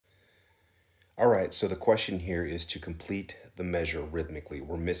All right, so the question here is to complete the measure rhythmically.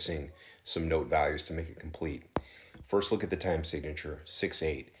 We're missing some note values to make it complete. First, look at the time signature,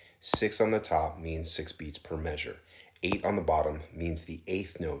 6/8. 6 on the top means 6 beats per measure. 8 on the bottom means the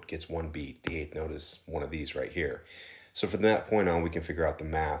eighth note gets 1 beat. The eighth note is one of these right here. So from that point on, we can figure out the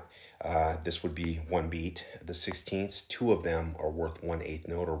math. This would be 1 beat. The 16ths, 2 of them are worth 1/8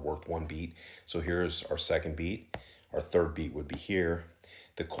 note or worth 1 beat. So here's our second beat. Our third beat would be here.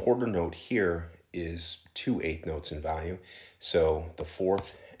 The quarter note here is 2 eighth notes in value. So the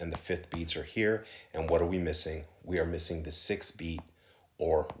fourth and the fifth beats are here. And what are we missing? We are missing the sixth beat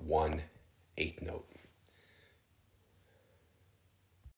or 1/8 note.